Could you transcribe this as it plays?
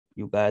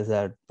you guys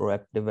had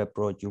proactive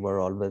approach. You were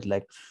always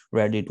like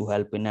ready to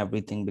help in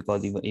everything,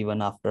 because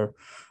even after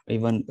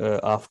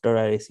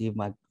I received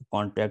my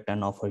contract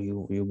and offer,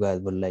 you guys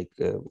were like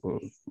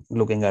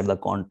looking at the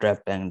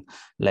contract and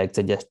like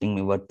suggesting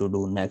me what to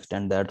do next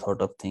and that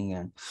sort of thing.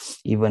 And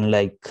even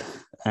like,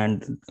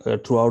 and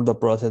throughout the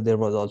process there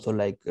was also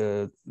like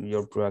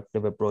your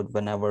proactive approach.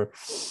 Whenever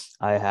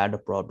I had a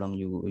problem,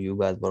 you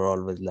guys were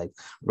always like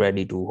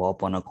ready to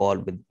hop on a call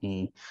with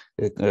me,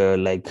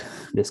 like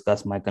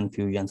discuss my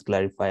confusions,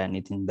 clarify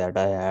anything that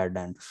I had.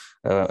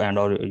 And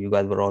all, you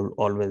guys were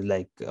always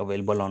like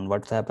available on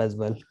WhatsApp as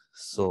well.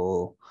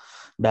 So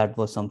that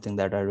was something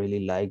that I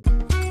really liked.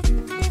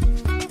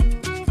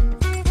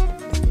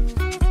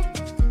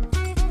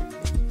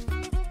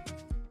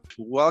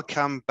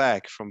 Welcome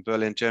back from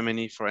Berlin,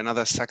 Germany for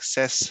another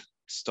success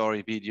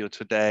story video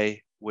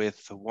today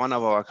with one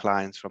of our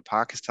clients from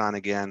Pakistan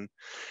again.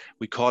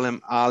 We call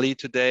him Ali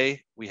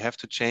today. We have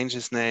to change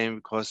his name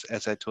because,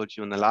 as I told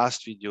you in the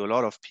last video, a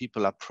lot of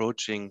people are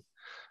approaching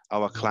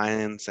our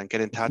clients and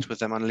get in touch with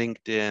them on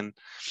LinkedIn.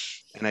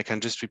 And I can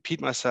just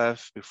repeat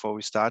myself before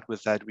we start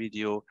with that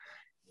video.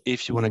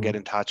 If you want to get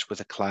in touch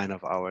with a client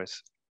of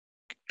ours,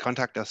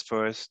 contact us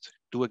first,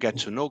 do a get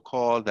to know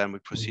call, then we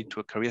proceed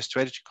to a career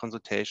strategy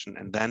consultation,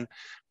 and then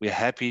we're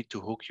happy to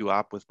hook you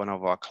up with one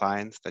of our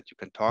clients that you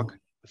can talk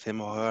with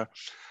him or her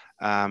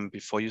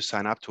before you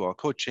sign up to our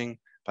coaching.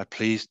 But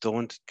please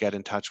don't get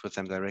in touch with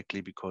them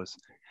directly, because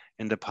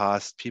in the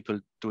past, people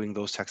doing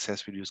those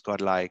success videos got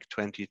like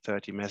 20,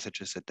 30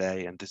 messages a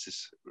day, and this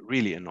is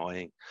really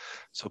annoying.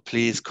 So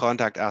please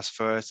contact us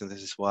first, and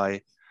this is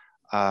why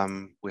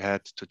we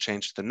had to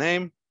change the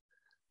name.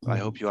 I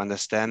hope you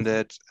understand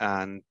it.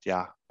 And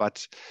yeah,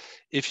 but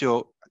if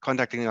you're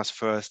contacting us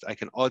first, I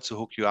can also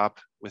hook you up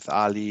with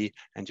Ali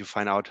and you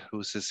find out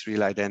who's his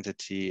real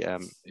identity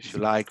if you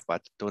like,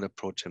 but don't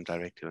approach him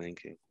directly on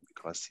LinkedIn,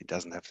 because he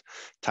doesn't have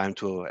time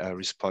to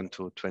respond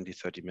to 20,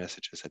 30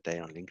 messages a day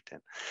on LinkedIn.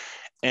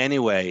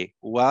 Anyway,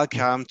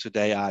 welcome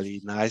today, Ali.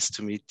 Nice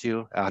to meet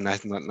you.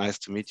 Not nice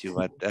to meet you,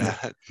 but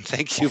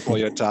thank you for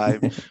your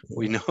time.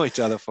 We know each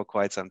other for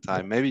quite some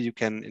time. Maybe you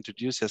can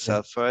introduce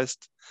yourself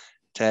first.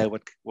 Tell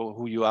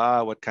who you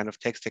are, what kind of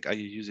tech stack are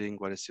you using,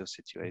 what is your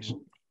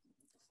situation?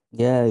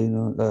 Yeah,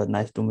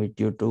 nice to meet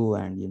you too.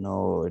 And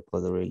it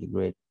was a really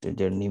great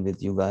journey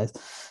with you guys.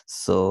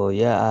 So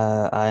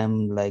yeah, I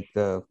am like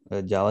a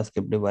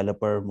JavaScript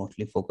developer,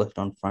 mostly focused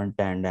on front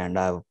end, and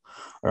I have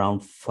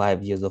around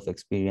 5 years of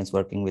experience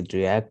working with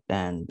React,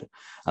 and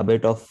a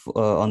bit of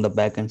on the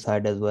back end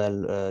side as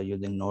well,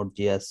 using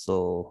Node.js.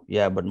 So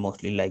yeah, but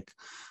mostly like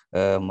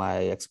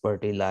my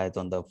expertise lies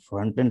on the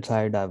front end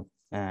side. I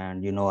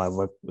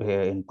work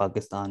here in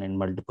Pakistan in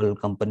multiple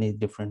companies,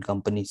 different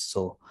companies.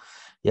 So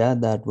yeah,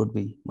 that would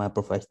be my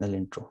professional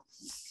intro.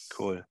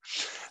 Cool.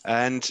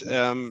 And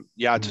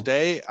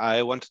today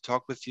I want to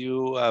talk with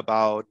you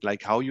about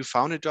like how you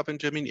found a job in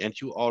Germany, and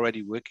you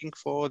already working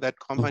for that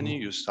company.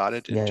 You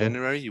started in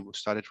January, you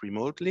started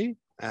remotely,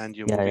 and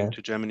you're moving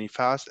to Germany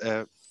fast.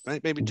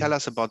 Maybe tell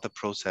us about the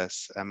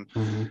process.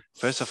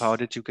 First of all, how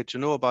did you get to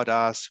know about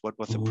us? What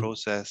was the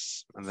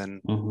process? And then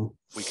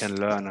we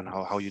can learn on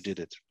how you did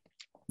it.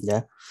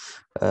 Yeah,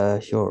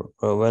 sure.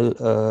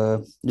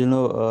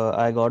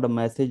 I got a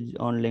message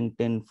on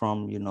LinkedIn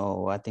from,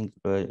 I think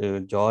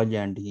George,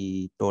 and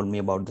he told me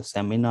about the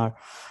seminar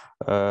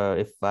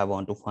if I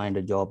want to find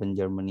a job in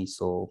Germany.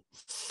 So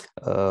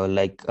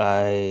like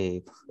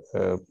I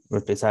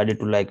decided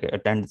to like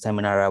attend the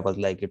seminar. I was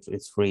like,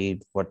 it's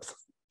free. What's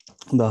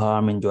the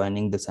harm in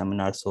joining the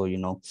seminar? So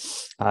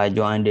I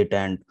joined it,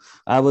 and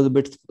I was a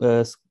bit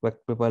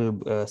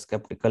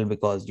skeptical,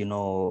 because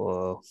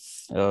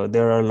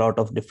there are a lot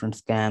of different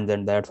scams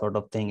and that sort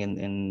of thing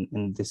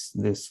in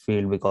this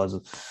field, because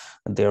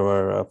there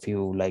were a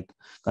few like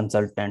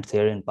consultants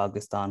here in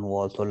Pakistan who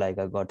also like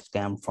I got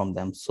scammed from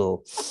them.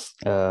 So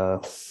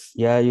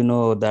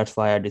that's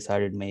why I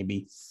decided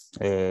maybe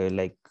see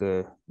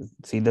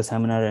the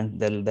seminar, and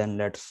then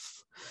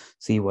let's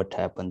see what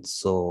happens.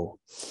 So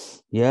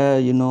yeah,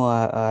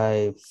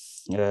 I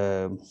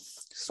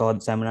saw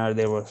the seminar.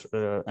 There was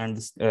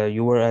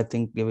you were, I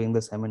think, giving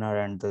the seminar,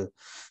 and the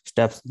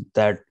steps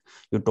that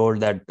you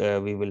told that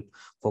we will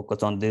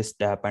focus on this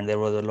step, and there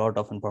was a lot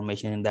of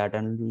information in that.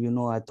 And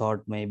I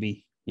thought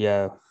maybe,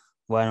 yeah,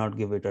 why not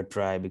give it a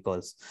try,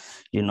 because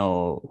you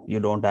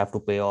don't have to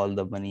pay all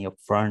the money up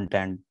front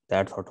and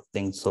that sort of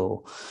thing.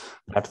 So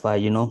that's why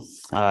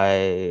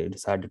I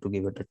decided to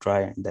give it a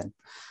try, and then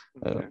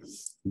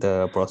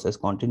the process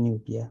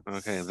continued. Yeah.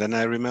 Okay, then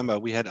I remember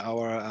we had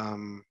our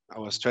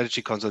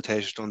strategy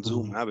consultation on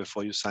Zoom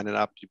before you signed it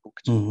up. You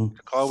booked a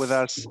call with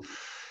us,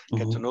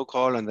 get to know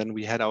call, and then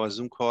we had our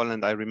Zoom call.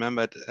 And I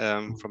remembered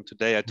from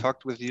today I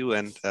talked with you,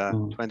 and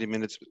 20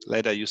 minutes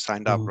later you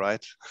signed up,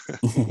 right?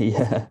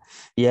 yeah.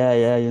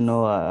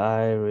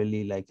 I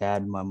really like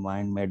had my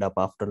mind made up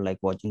after like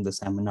watching the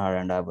seminar,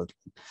 and I was like,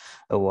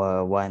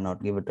 why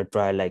not give it a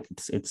try? Like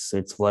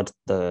it's worth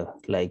the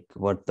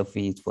what the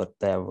fees, what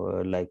the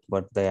like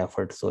what the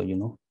effort. So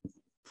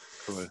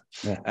Cool.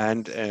 Yeah.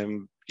 And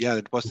Yeah,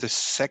 it was the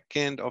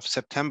 2nd of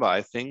September,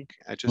 I think.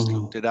 I just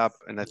looked it Mhm. up,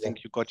 and I Yeah.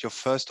 think you got your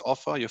first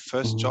offer, your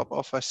first job Mhm.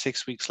 offer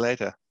 6 weeks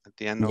later at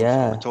the end of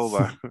Yeah.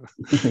 October.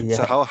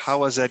 So Yeah. how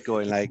was that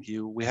going? Like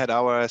we had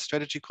our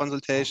strategy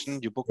consultation,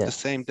 you booked the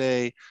Yeah. same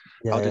day.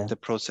 How Yeah. did Yeah. the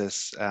process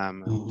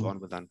move on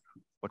Mhm. with that?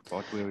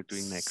 What we were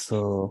doing next?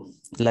 So,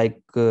 like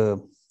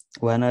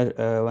when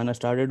I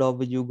started off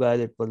with you guys,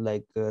 it was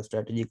like a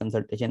strategy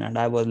consultation, and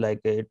I was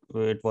like, it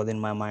was in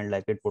my mind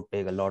like it would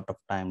take a lot of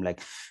time,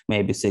 like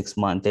maybe 6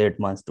 months,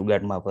 8 months to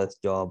get my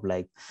first job.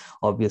 Like,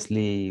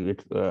 obviously,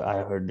 I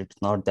heard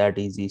it's not that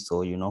easy.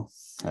 So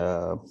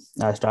uh,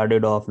 I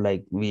started off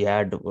like we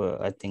had,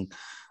 I think,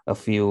 a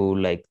few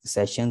like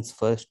sessions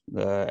first,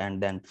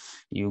 and then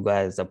you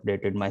guys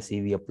updated my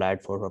CV,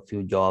 applied for a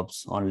few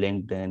jobs on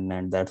LinkedIn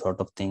and that sort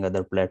of thing,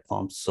 other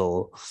platforms. So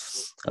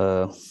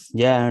uh,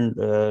 yeah, and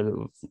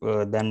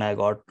then I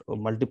got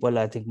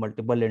I think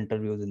multiple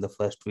interviews in the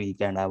first week,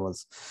 and I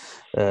was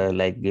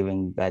like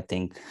giving, I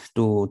think,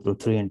 2 to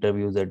 3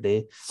 interviews a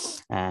day.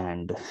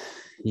 And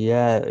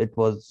yeah, it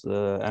was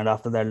and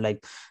after that,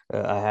 like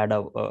I had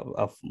a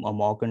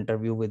mock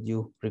interview with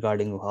you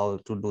regarding how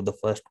to do the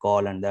first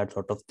call and that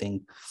sort of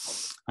thing.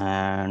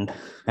 And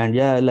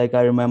yeah, like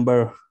I remember,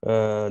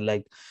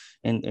 like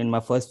in my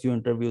first few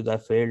interviews I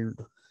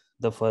failed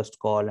the first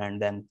call,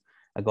 and then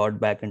I got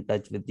back in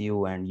touch with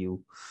you, and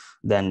you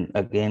then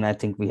again, I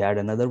think we had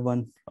another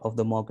one of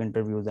the mock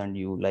interviews, and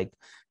you like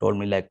told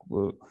me like,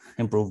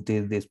 improve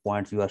these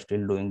points, you are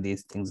still doing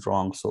these things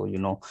wrong. So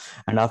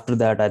and after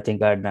that, I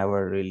think I'd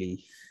never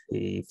really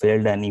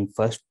failed any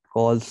first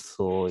calls.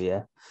 So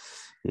yeah,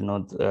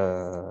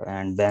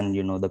 and then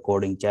the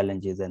coding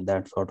challenges and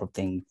that sort of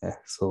thing.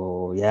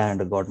 So yeah,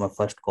 and I got my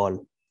first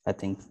call, I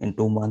think, in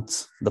 2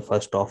 months, the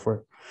first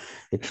offer.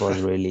 It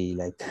was really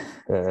like,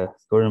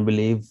 couldn't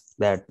believe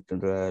that,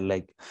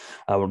 like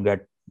I would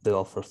get the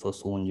offer so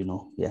soon.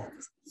 Yeah.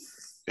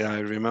 Yeah, I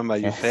remember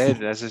you Yeah.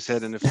 failed, as I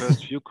said, in the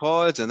first few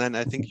calls, and then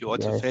I think you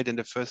also Yeah. failed in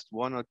the first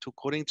 1 or 2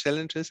 coding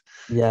challenges.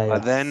 Yeah.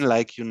 But Yeah. then,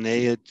 like, you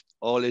nailed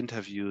all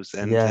interviews,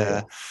 and Yeah.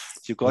 Yeah.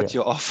 you got Yeah.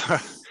 your offer,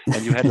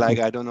 and you had like,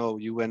 I don't know,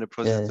 you were in the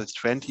process Yeah. with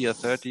 20 or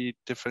 30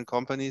 different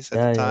companies at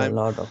the Yeah. Yeah. time.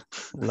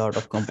 A lot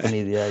of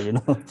companies. Yeah.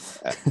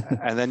 A-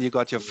 and then you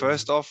got your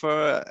first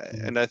offer,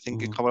 and I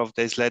think a Mhm. couple of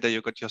days later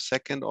you got your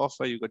second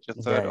offer, you got your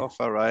third Yeah.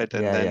 offer, right?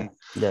 And Yeah. Yeah. then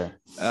Yeah.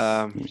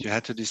 you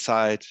had to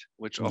decide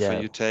which offer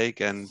Yeah. you take,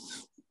 and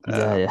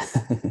Yeah. um, Yeah.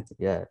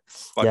 Yeah.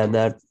 but Yeah.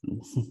 That,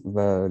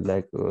 well,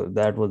 like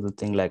that was the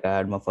thing. Like I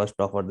had my first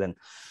offer, then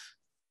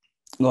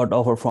got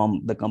offer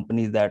from the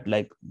companies that,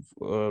 like,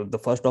 the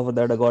first offer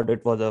that I got,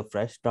 it was a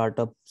fresh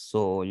startup.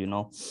 So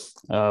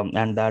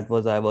and that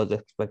was, I was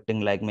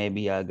expecting like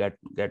maybe I get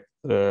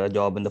a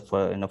job in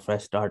a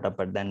fresh startup,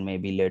 but then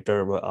maybe later,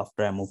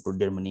 after I moved to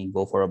Germany,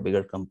 go for a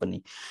bigger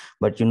company.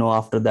 But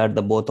after that,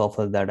 the both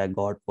offers that I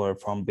got were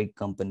from big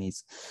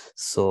companies.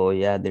 So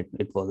yeah,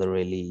 it was a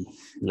really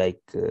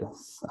like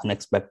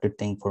unexpected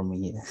thing for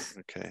me.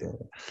 okay.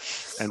 So,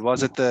 And yeah.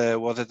 was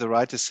it the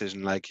right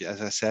decision? Like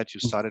as I said, you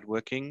started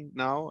working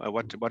now.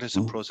 What is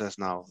the Mhm. process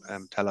now?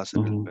 Tell us a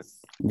little Mhm. bit.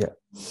 Yeah.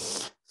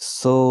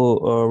 So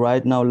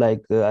right now,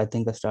 like I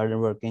think I started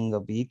working a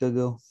week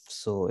ago.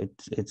 So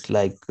it's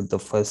like the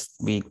first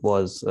week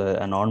was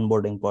an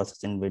onboarding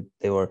process in which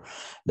there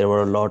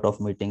were a lot of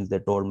meetings. They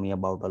told me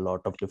about a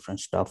lot of different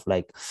stuff,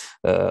 like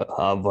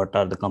what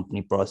are the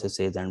company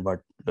processes, and what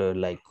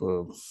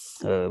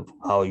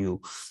how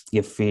you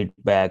give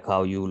feedback,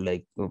 how you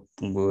like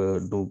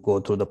do go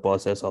through the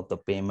process of the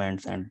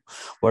payments, and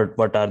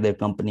what are their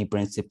company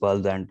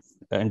principles, and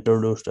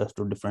introduced us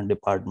to different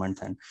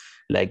departments. And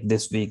like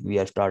this week we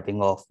are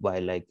starting off by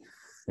like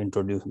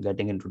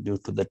getting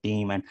introduced to the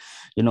team. And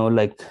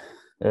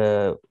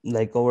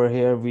like over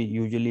here, we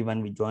usually,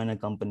 when we join a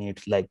company,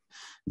 it's like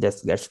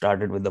just get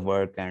started with the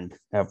work and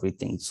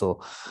everything. So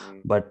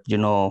Mm. but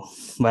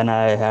when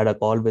I had a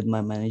call with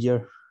my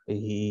manager,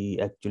 he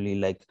actually,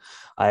 like,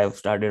 I have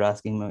started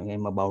asking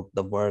him about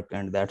the work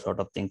and that sort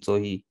of thing. So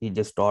he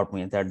just taught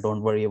me that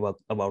don't worry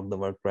about the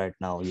work right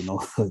now,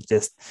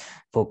 just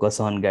focus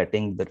on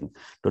getting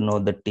to know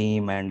the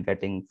team, and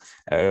getting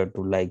to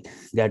like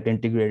get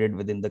integrated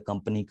within the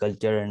company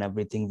culture, and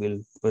everything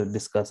we'll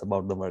discuss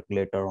about the work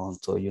later on.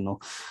 So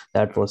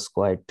that was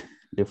quite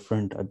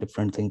a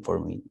different thing for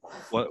me.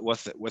 What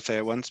was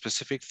there one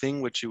specific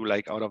thing which you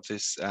like out of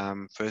this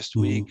first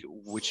Mhm. week,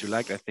 which you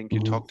like? I think you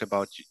Mhm. talked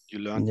about you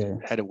learned Yeah.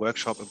 had a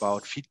workshop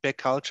about feedback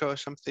culture or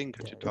something.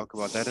 Could you Yeah. talk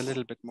about that a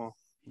little bit more?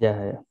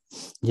 Yeah.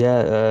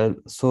 Yeah.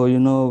 So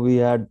we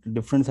had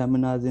different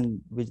seminars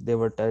in which they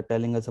were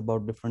telling us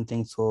about different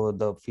things. So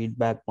the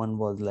feedback one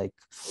was like,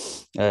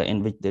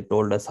 in which they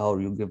told us how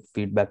you give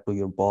feedback to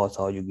your boss,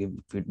 how you give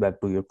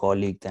feedback to your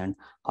colleagues, and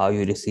how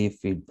you receive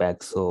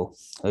feedback. So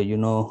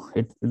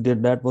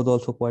that was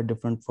also quite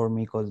different for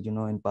me, because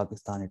in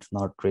Pakistan it's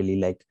not really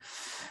like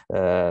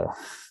uh,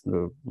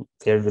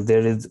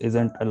 there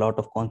isn't a lot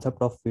of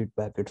concept of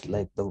feedback. It's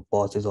like the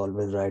boss is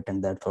always right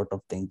and that sort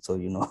of thing. So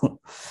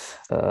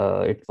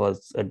it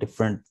was a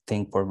different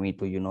thing for me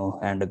to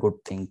and a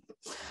good thing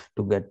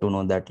to get to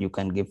know that you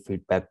can give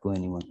feedback to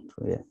anyone.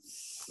 So yeah.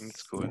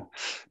 That's cool.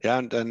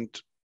 Yeah. Yeah,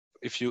 and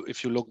if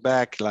you look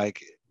back,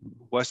 like,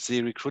 was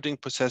the recruiting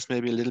process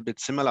maybe a little bit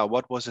similar?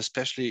 What was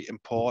especially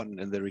important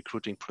in the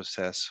recruiting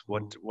process?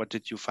 What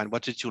did you find?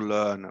 What did you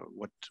learn?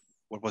 What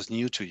was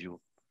new to you?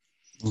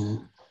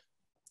 Mhm.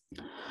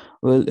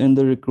 Well, in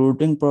the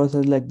recruiting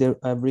process, like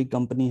every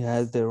company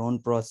has their own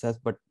process,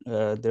 but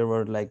there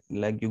were like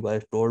you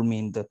guys told me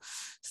in the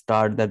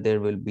start that there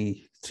will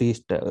be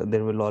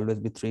there will always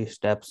be three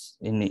steps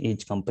in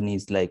each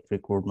company's like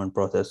recruitment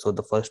process. So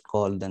the first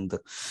call, then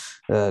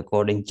the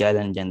coding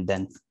challenge, and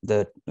then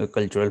the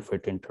cultural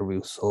fit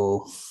interview.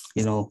 So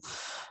you know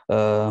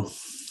uh,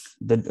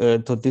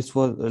 so this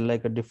was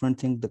like a different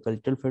thing. The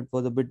cultural fit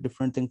was a bit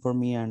different thing for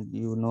me. And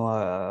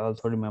I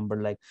also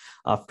remember, like,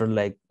 after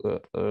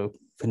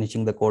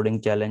finishing the coding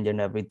challenge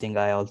and everything,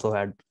 I also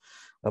had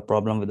a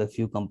problem with a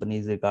few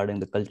companies regarding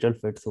the cultural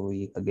fit. So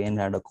we again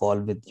had a call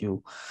with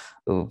you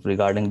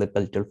regarding the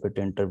cultural fit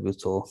interview.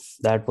 So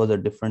that was a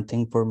different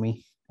thing for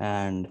me.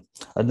 And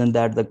other than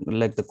that,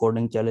 the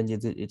coding challenge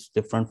it's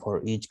different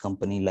for each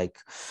company. Like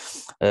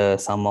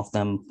some of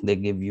them, they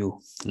give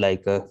you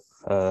like a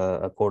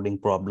coding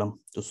problem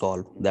to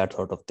solve, that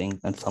sort of thing.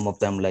 And some of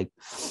them, like,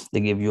 they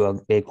give you a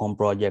take home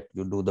project,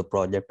 you do the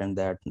project, and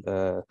that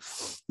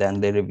then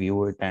they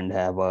review it and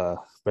have a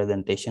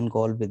presentation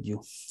call with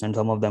you. And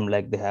some of them,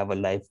 like, they have a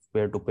live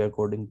peer-to-peer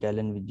coding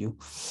challenge with you.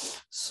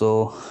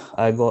 So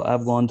I've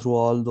gone through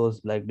all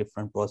those like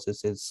different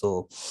processes.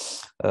 So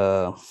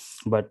uh,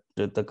 but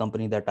the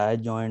company that I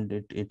joined,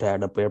 it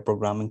had a pair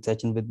programming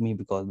session with me,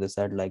 because they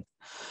said, like,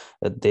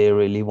 they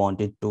really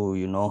wanted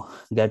to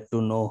get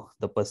to know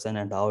the person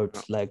and how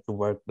Yeah, it's like to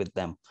work with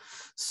them.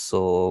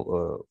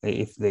 So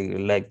if they,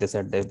 like they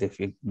said, that if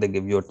they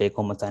give you a take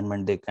home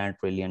assignment, they can't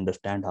really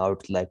understand how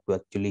it's like to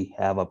actually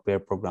have a pair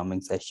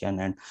programming session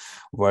and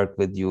work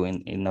with you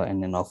in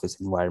an office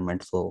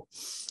environment. So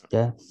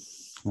yeah,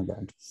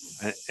 that.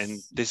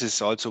 and this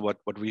is also what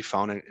we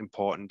found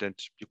important, and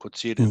you could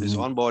see it in this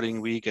Mhm.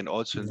 onboarding week and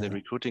also in the Yeah,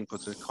 recruiting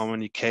process.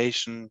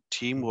 Communication,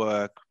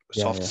 teamwork,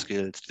 yeah, soft yeah,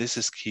 skills. This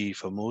is key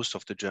for most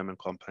of the German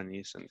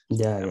companies, and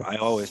yeah, yeah. I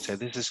always say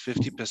this is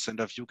 50%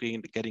 of you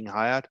getting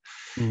hired,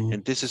 and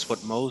Mhm. this is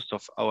what most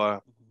of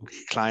our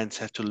clients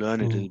have to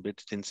learn a little Mhm.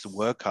 bit, since the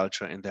work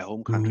culture in their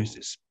home countries Mhm.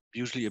 is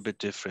usually a bit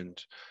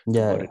different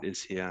than what Yeah, it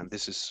is here, and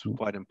this is yeah,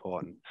 quite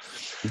important.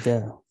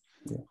 yeah,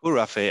 yeah. Cool,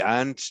 Rafe.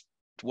 And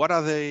what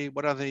are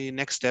the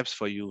next steps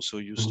for you? So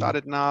you Mhm.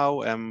 started now.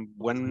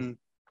 When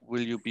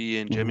will you be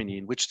in Germany?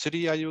 In Mhm. which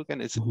city are you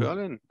again? Is it Mhm.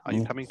 Berlin? Are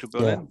you Yeah, coming to yeah.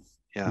 Berlin?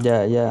 Yeah,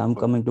 Yeah, would yeah, be I'm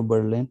cool. coming to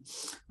Berlin.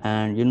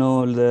 And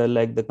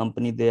the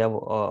company, they have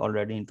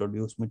already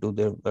introduced me to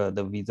their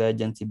the visa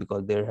agency,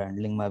 because they're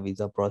handling my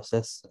visa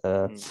process.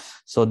 Mm,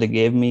 So they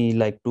gave me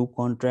like two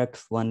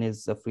contracts. One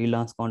is a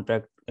freelance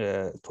contract,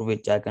 through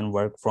which I can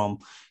work from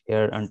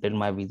here until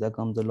my visa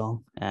comes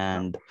along.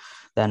 yeah, And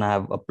then I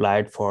have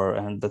applied for,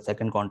 and the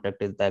second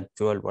contract is the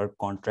actual work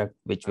contract,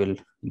 which yeah. will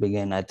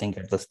begin, I think,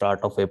 at the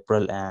start of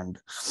April. And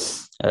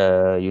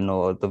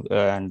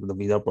and the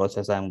visa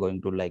process, I'm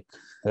going to like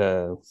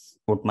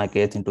put my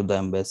case into the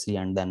embassy.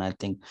 And then I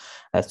think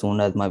as soon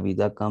as my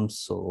visa comes,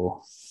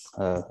 so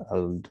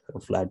I'll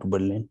fly to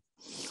Berlin.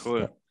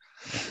 Cool. Yeah.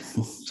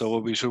 So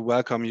we should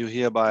welcome you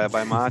here by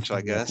March,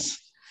 I Yeah, guess.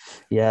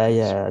 yeah,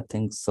 Yes. yeah, I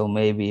think so.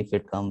 Maybe if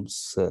it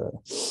comes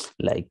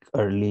like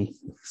early.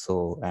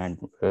 So, and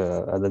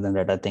other than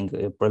that, I think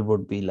April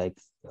would be like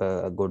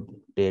a good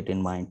date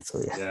in mind.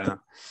 So yeah. Yeah.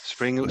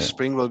 Spring Yeah,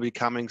 spring will be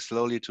coming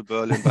slowly to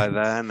Berlin by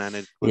then, and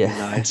it will be yeah.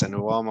 nice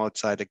and warm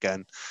outside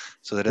again.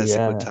 So that's a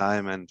good Yeah,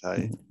 time, and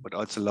I would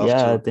also love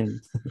yeah, I to think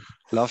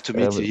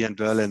meet you but- here in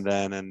Berlin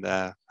then, and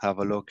have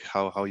a look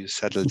how you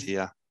settled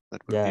here.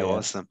 That would yeah, be yeah,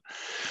 awesome.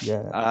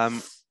 yeah.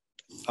 Um,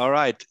 all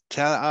right,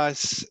 tell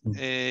us one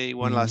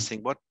Mm-hmm. last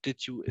thing. What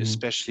did you Mm-hmm.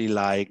 especially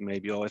like,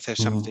 maybe, or is there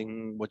Mm-hmm.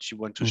 something what you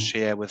want to Mm-hmm.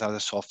 share with other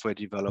software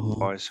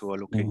developers who are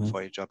looking Mm-hmm.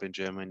 for a job in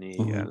Germany,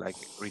 Mm-hmm. like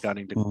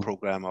regarding the Mm-hmm.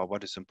 program, or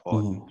what is Mm-hmm.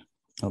 important?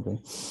 Okay.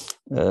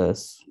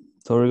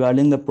 So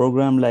regarding the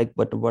program, like,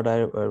 but what I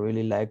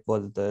really liked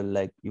was the,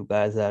 like, you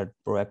guys had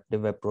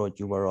proactive approach.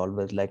 You were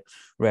always like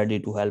ready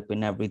to help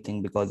in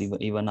everything, because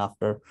even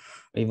after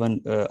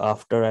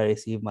I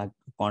received my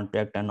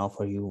contract and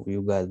offer,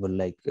 you guys were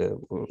like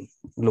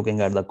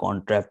looking at the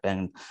contract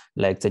and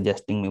like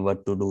suggesting me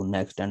what to do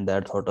next and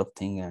that sort of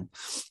thing. And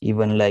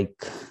even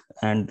like,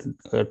 and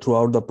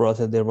throughout the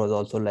process, there was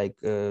also like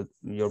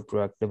your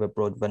proactive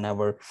approach.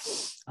 Whenever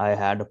I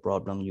had a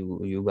problem,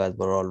 you guys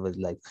were always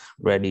like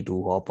ready to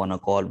hop on a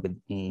call with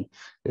me,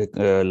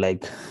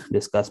 like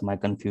discuss my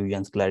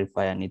confusions,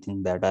 clarify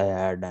anything that I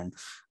had,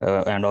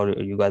 and all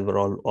you guys were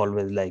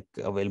always like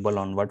available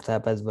on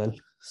WhatsApp as well.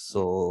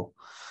 So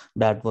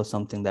that was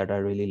something that I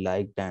really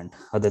liked. And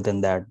other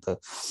than that,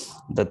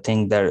 the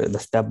thing that the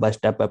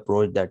step-by-step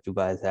approach that you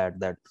guys had,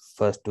 that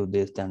first do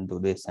this, then do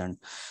this, and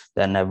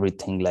then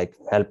everything, like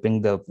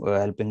helping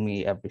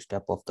me every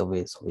step of the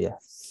way. So yeah.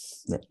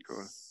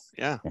 Cool.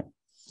 Yeah. Yeah.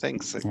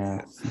 Thanks.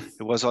 Yeah.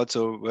 It was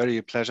also very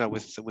a pleasure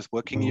with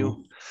working you.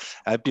 Mhm.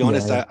 I'll be Yeah.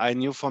 honest, Yeah. I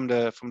knew from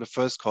the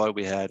first call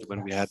we had,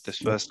 when we had this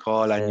Yeah. first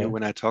call, I knew Yeah.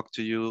 when I talked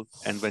to you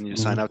and when you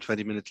sign Mhm. up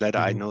 20 minutes later,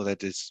 I Mhm. know that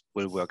this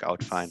will work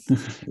out fine. Yeah.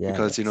 Yeah.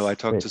 Because I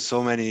talked Great. to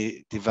so many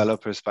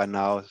developers by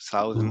now, Mhm.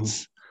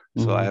 thousands.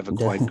 So I Mhm. have a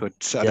Yeah. quite good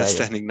Yeah. Yeah.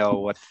 understanding now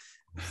what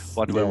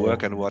will Yeah. Yeah.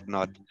 work and what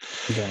not.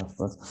 Yeah. Of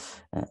course.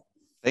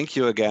 Thank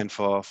you again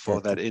for Yeah.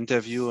 that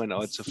interview and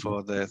also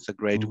for the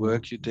great Mhm.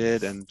 work you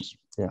did. And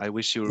Yeah. I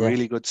wish you a Yeah.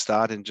 really good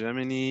start in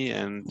Germany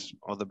and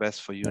all the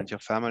best for you Yeah. and your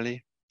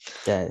family.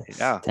 Yeah.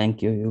 Yeah.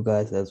 Thank you, you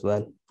guys as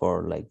well, for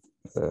like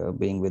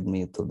being with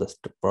me through the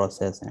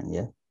process. And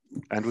yeah.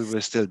 And we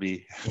will still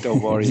be.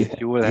 Don't worry. Yeah.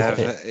 You will Yeah. have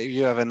Yeah.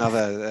 you have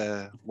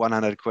another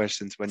 100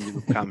 questions when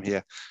you come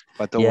here.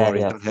 But don't Yeah. worry.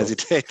 Yeah. Don't Of course.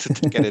 hesitate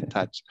to get in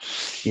touch.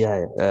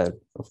 Yeah. Yeah.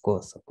 Of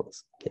course. Of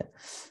course. Yeah.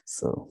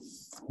 So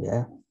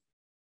yeah.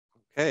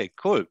 Okay,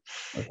 cool.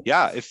 Okay.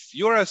 Yeah, if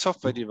you're a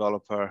software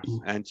developer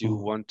Mm, and you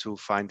mm, want to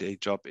find a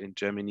job in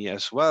Germany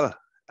as well,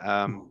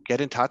 get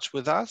in touch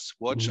with us,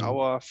 watch mm,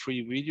 our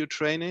free video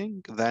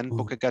training, then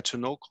book mm, a get to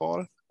know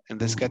call. In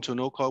this get mm, to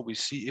know call, we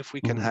see if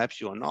we can mm, help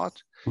you or not.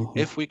 mm,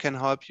 If we can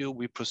help you,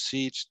 we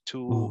proceed to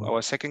mm,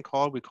 our second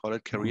call. We call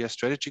it mm, career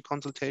strategy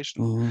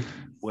consultation, mm,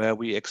 where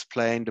we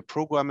explain the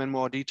program in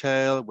more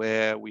detail,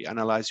 where we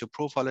analyze your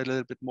profile a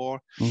little bit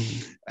more. mm.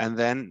 And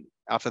then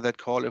after that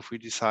call, if we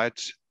decide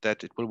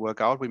that it will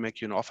work out, we make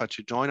you an offer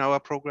to join our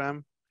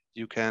program.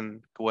 You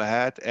can go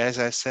ahead. As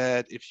I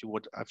said, if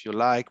you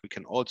like, we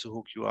can also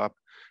hook you up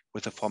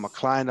with a former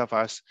client of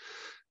us,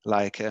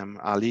 like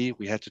Ali.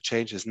 We had to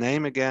change his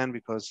name again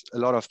because a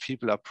lot of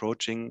people are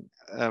approaching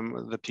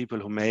the people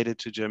who made it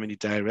to Germany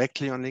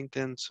directly on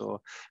LinkedIn.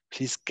 So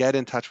please get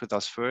in touch with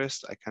us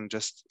first. I can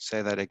just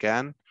say that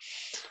again.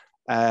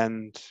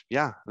 And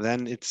yeah,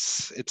 then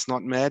it's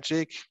not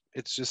magic.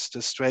 It's just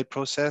a straight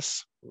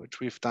process, which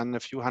we've done a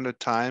few hundred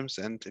times.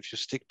 And if you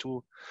stick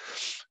to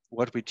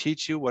what we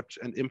teach you,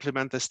 and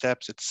implement the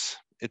steps,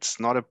 it's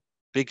not a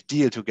big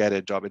deal to get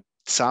a job. It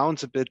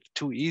sounds a bit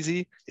too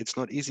easy. It's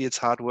not easy. It's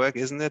hard work,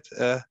 isn't it,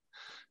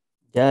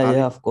 Yeah, yeah, Ali?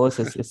 of course.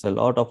 It's a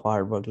lot of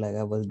hard work. Like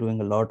I was doing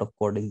a lot of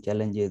coding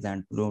challenges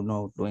and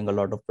doing a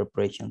lot of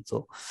preparation.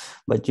 So,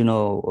 but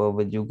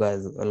with you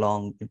guys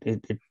along,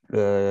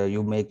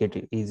 you make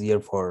it easier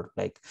for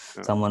like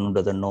Yeah, someone who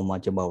doesn't know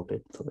much about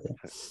it. So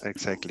yeah.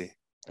 exactly.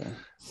 Yeah.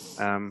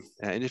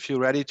 And if you're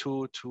ready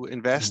to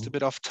invest a Mhm.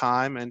 bit of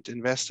time and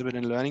invest a bit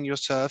in learning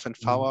yourself and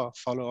Mhm.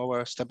 follow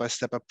our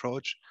step-by-step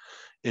approach,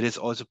 it is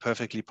also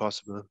perfectly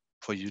possible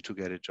for you to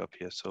get a job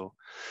here. So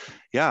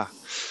yeah,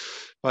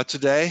 but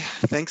today,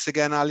 thanks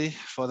again, Ali,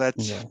 for that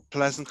Yeah.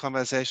 pleasant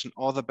conversation.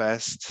 All the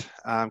best.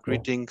 Yeah.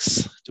 Greetings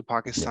to Yeah.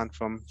 Pakistan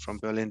from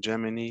Berlin,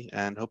 Germany,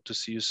 and hope to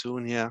see you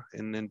soon here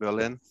in Yeah.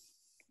 Berlin.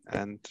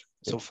 Yeah. And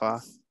Yeah. so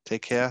far,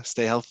 take care,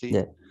 stay healthy,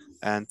 Yeah.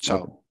 and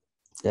ciao. Okay.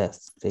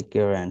 Yes. Take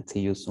care and see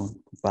you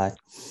soon. Bye.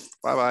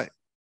 Bye bye.